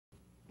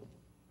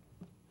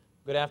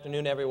Good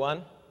afternoon,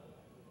 everyone.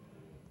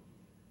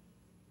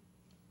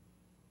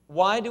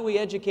 Why do we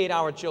educate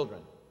our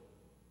children?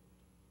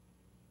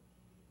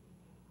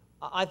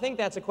 I think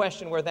that's a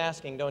question worth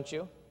asking, don't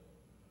you?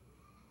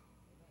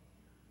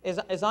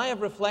 As I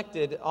have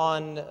reflected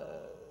on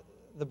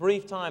the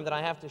brief time that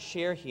I have to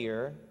share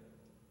here,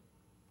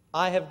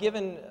 I have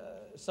given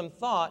some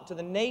thought to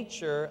the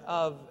nature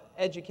of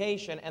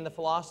education and the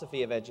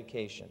philosophy of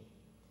education.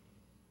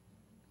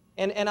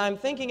 And I'm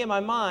thinking in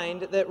my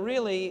mind that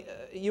really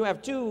you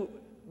have two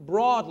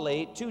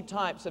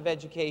types of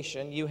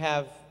education. You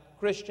have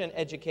Christian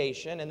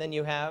education, and then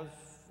you have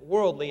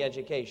worldly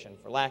education,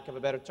 for lack of a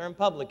better term,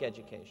 public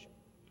education.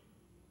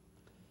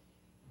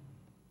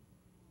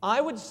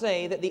 I would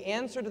say that the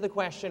answer to the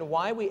question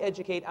why we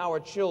educate our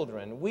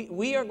children,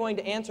 we are going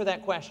to answer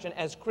that question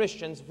as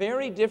Christians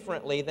very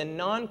differently than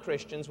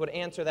non-Christians would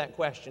answer that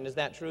question. Is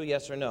that true,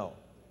 yes or no?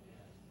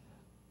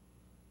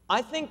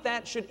 I think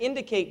that should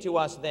indicate to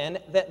us then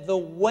that the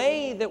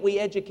way that we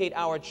educate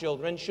our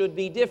children should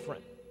be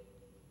different.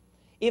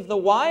 If the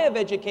why of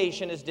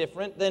education is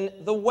different, then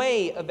the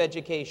way of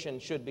education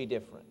should be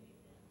different.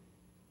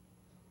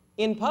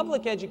 In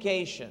public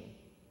education,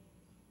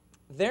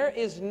 there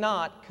is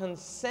not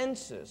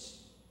consensus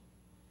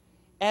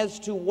as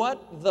to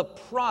what the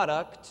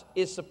product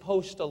is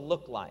supposed to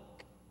look like.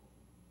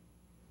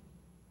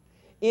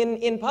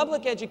 In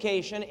public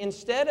education,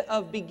 instead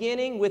of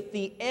beginning with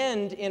the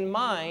end in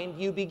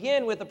mind, you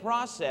begin with the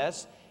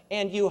process,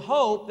 and you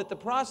hope that the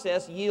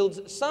process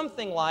yields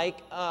something like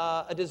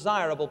a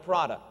desirable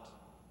product.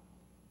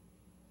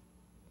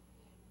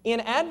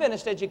 In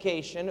Adventist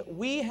education,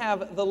 we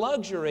have the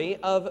luxury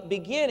of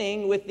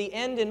beginning with the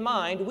end in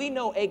mind. We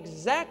know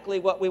exactly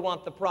what we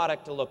want the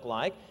product to look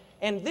like,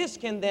 and this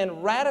can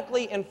then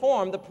radically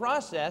inform the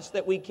process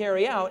that we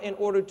carry out in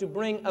order to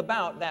bring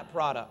about that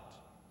product.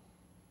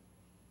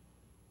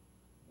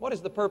 What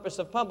is the purpose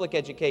of public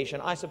education?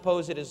 I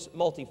suppose it is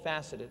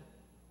multifaceted.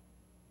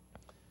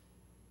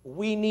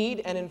 We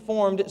need an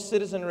informed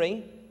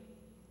citizenry.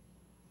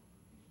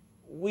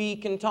 We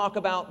can talk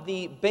about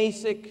the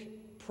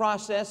basic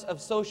process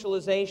of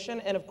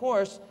socialization, and of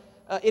course,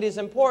 it is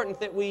important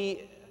that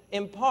we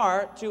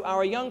impart to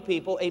our young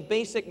people a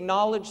basic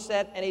knowledge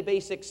set and a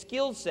basic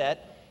skill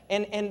set,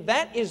 and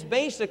that is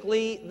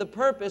basically the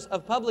purpose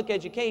of public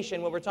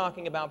education when we're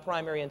talking about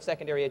primary and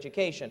secondary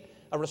education.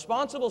 A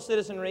responsible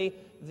citizenry,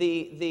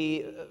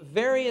 the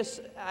various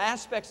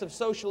aspects of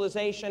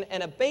socialization,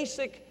 and a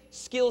basic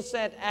skill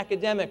set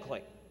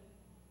academically.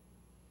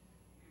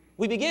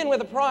 We begin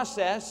with a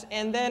process,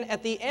 and then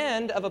at the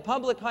end of a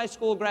public high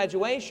school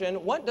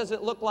graduation, what does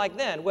it look like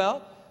then?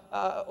 Well,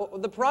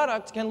 the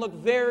product can look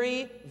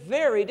very,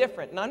 very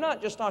different. And I'm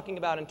not just talking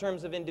about in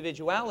terms of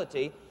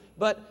individuality,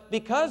 but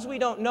because we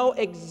don't know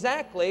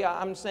exactly,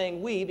 I'm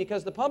saying we,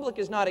 because the public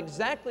is not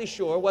exactly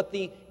sure what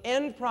the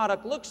end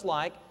product looks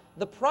like,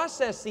 the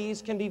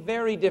processes can be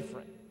very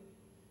different.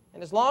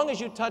 And as long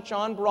as you touch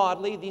on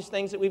broadly these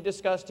things that we've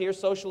discussed here,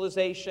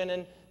 socialization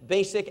and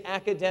basic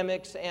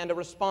academics and a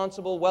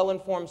responsible,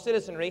 well-informed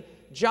citizenry,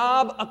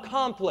 job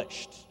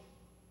accomplished.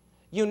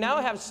 You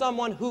now have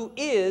someone who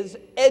is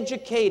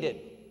educated.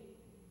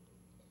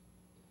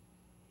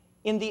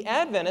 In the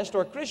Adventist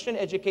or Christian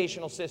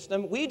educational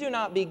system, we do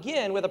not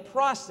begin with a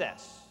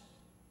process.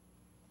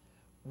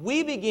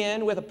 We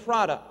begin with a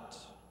product.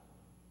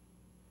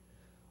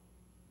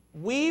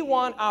 We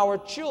want our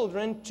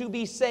children to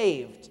be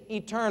saved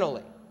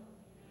eternally.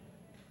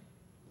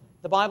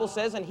 The Bible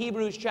says in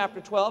Hebrews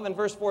chapter 12 and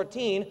verse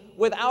 14,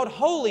 without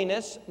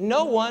holiness,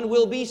 no one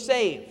will be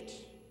saved.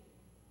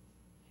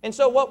 And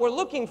so what we're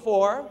looking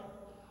for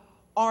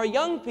are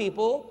young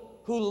people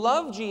who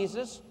love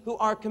Jesus, who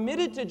are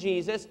committed to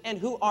Jesus, and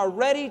who are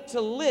ready to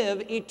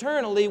live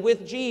eternally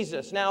with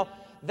Jesus. Now,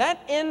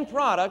 that end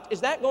product,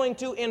 is that going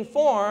to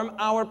inform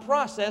our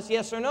process,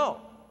 yes or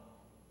no?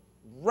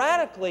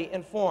 Radically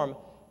inform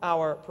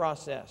our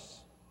process.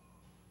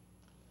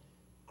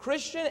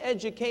 Christian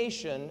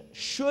education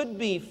should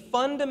be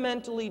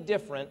fundamentally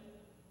different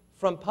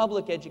from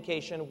public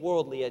education,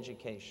 worldly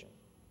education.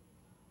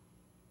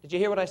 Did you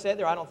hear what I said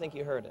there? I don't think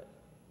you heard it.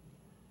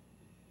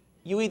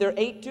 You either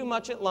ate too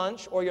much at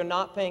lunch or you're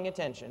not paying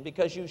attention,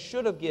 because you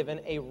should have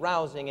given a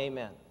rousing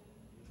amen.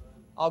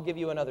 I'll give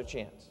you another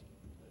chance.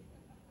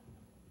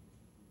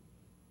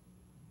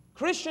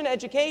 Christian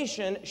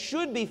education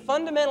should be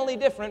fundamentally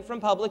different from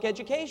public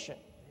education.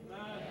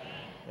 Amen.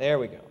 There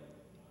we go.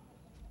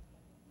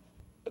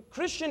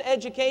 Christian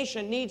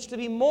education needs to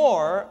be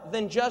more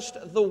than just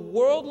the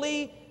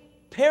worldly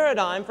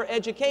paradigm for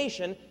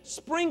education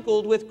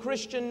sprinkled with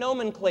Christian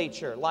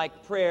nomenclature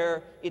like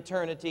prayer,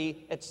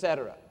 eternity,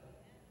 etc.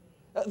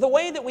 The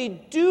way that we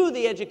do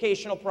the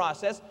educational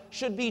process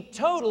should be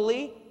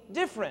totally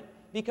different,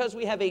 because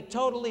we have a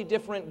totally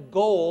different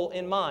goal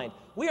in mind.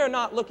 We are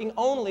not looking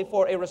only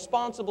for a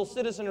responsible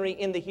citizenry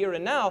in the here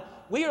and now.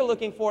 We are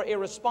looking for a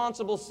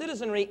responsible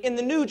citizenry in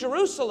the New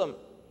Jerusalem.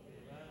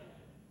 Amen.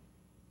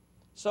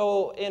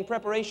 So in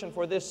preparation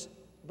for this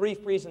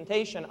brief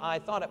presentation, I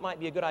thought it might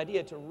be a good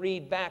idea to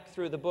read back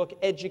through the book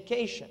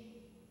Education.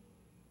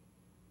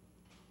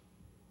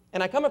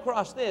 And I come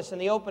across this in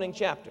the opening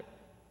chapter.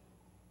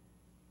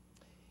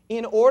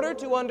 In order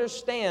to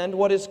understand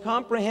what is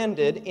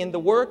comprehended in the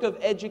work of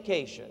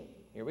education,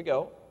 here we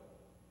go.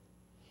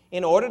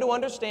 In order to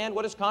understand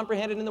what is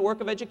comprehended in the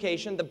work of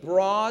education, the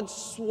broad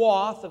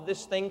swath of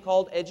this thing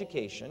called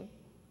education,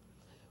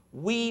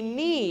 we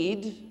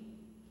need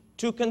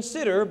to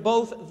consider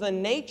both the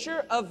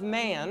nature of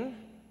man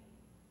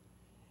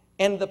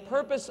and the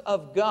purpose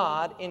of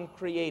God in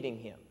creating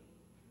him.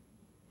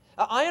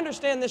 I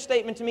understand this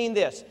statement to mean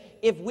this.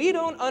 If we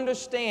don't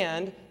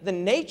understand the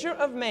nature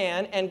of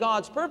man and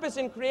God's purpose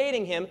in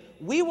creating him,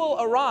 we will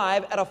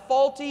arrive at a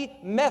faulty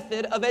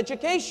method of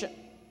education.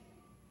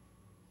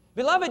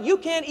 Beloved, you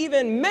can't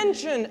even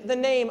mention the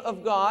name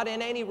of God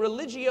in any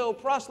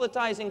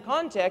religio-proselytizing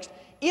context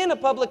in a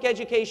public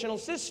educational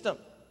system.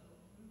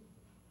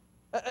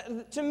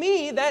 To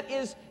me, that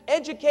is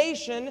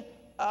education.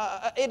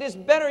 It is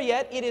better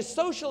yet, it is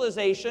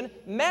socialization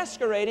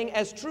masquerading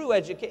as true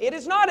education. It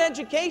is not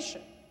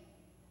education.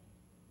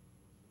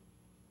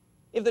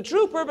 If the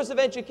true purpose of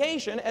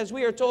education, as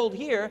we are told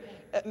here,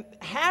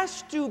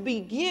 has to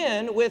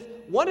begin with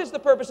what is the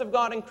purpose of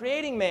God in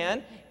creating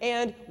man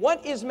and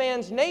what is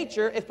man's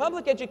nature, if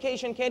public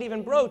education can't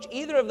even broach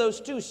either of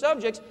those two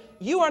subjects,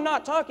 you are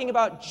not talking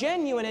about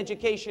genuine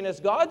education as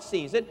God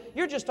sees it.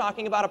 You're just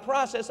talking about a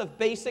process of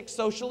basic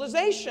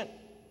socialization.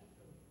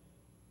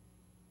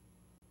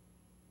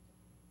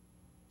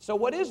 So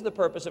what is the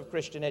purpose of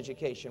Christian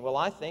education? Well,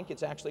 I think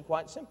it's actually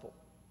quite simple.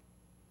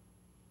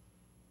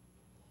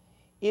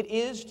 It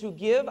is to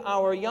give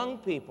our young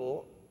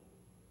people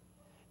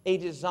a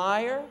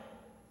desire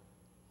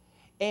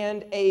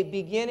and a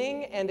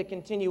beginning and a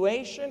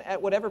continuation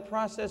at whatever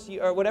process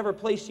or whatever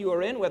place you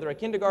are in, whether a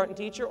kindergarten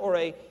teacher or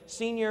a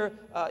senior,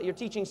 you're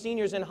teaching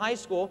seniors in high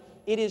school.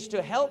 It is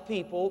to help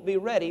people be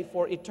ready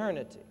for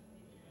eternity.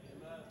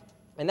 Amen.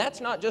 And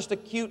that's not just a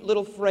cute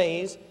little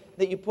phrase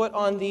that you put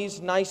on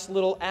these nice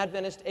little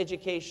Adventist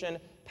education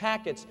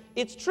packets.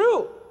 It's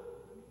true.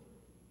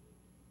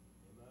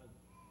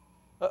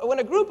 When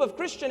a group of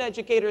Christian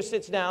educators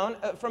sits down,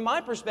 from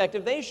my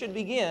perspective, they should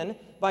begin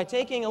by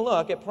taking a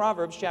look at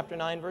Proverbs chapter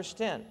 9, verse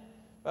 10.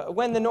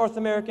 When the North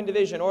American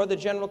Division or the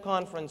General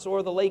Conference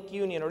or the Lake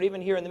Union or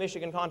even here in the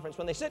Michigan Conference,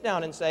 when they sit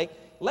down and say,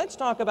 let's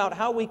talk about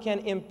how we can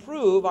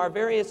improve our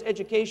various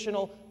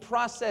educational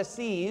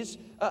processes,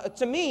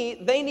 to me,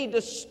 they need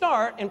to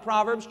start in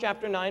Proverbs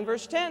chapter 9,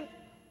 verse 10.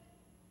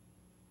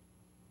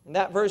 And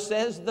that verse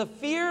says, the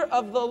fear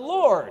of the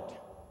Lord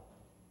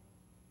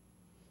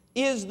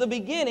is the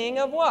beginning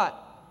of what?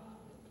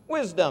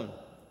 Wisdom.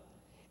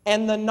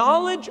 And the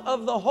knowledge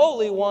of the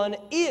Holy One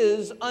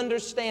is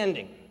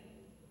understanding.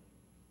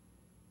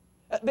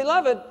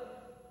 Beloved,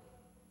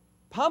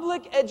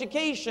 public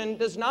education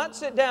does not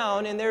sit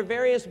down in their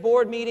various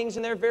board meetings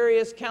and their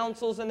various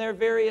councils and their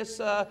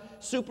various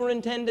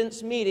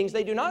superintendents' meetings.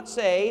 They do not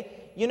say,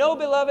 you know,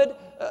 beloved,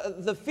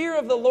 the fear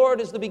of the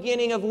Lord is the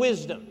beginning of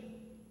wisdom.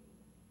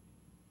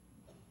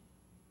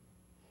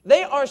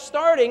 They are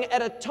starting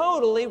at a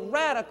totally,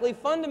 radically,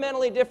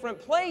 fundamentally different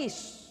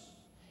place.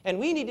 And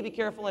we need to be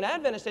careful in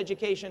Adventist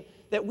education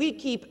that we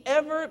keep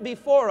ever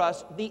before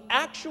us the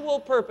actual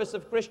purpose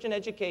of Christian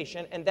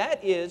education, and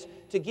that is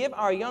to give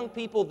our young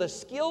people the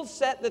skill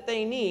set that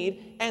they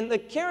need and the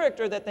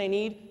character that they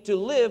need to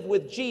live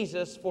with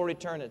Jesus for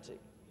eternity.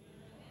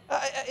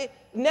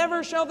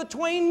 Never shall the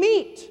twain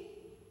meet.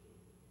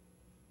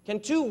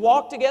 Can two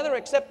walk together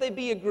except they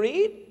be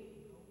agreed?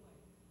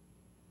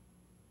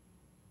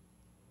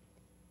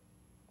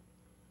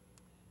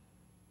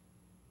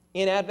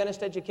 In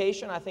Adventist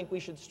education, I think we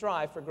should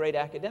strive for great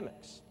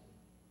academics.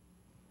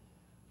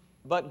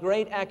 But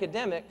great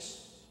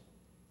academics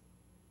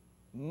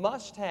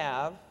must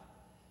have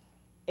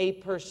a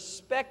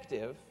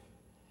perspective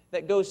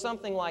that goes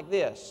something like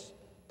this.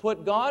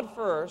 Put God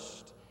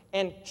first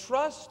and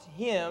trust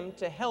Him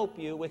to help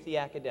you with the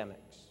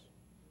academics.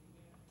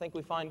 I think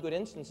we find good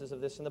instances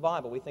of this in the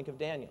Bible. We think of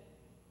Daniel.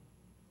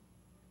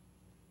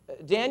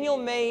 Daniel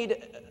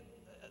made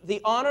the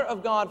honor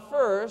of God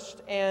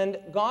first, and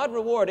God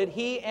rewarded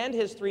he and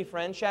his three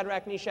friends,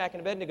 Shadrach, Meshach,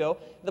 and Abednego.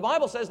 The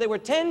Bible says they were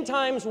 10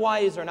 times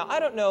wiser. Now, I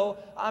don't know,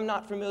 I'm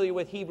not familiar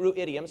with Hebrew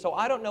idiom, so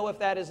I don't know if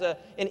that is an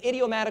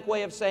idiomatic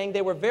way of saying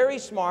they were very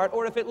smart,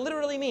 or if it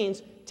literally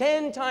means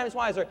 10 times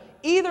wiser.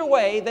 Either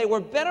way, they were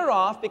better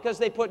off because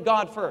they put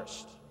God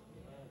first.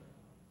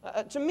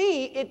 To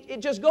me,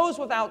 it just goes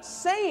without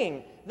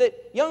saying that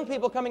young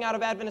people coming out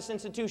of Adventist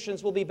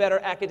institutions will be better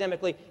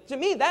academically. To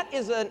me, that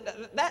is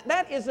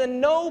a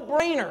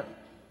no-brainer.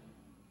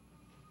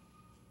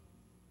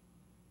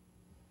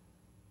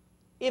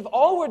 If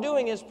all we're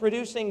doing is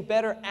producing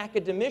better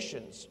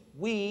academicians,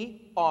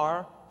 we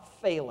are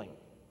failing.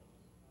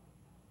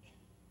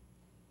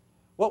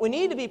 What we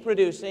need to be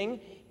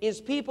producing is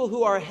people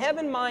who are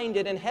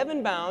heaven-minded and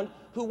heaven-bound,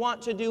 who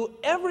want to do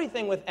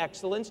everything with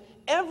excellence,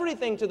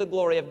 everything to the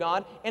glory of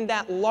God, and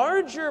that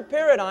larger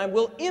paradigm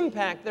will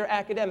impact their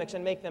academics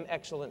and make them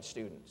excellent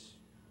students.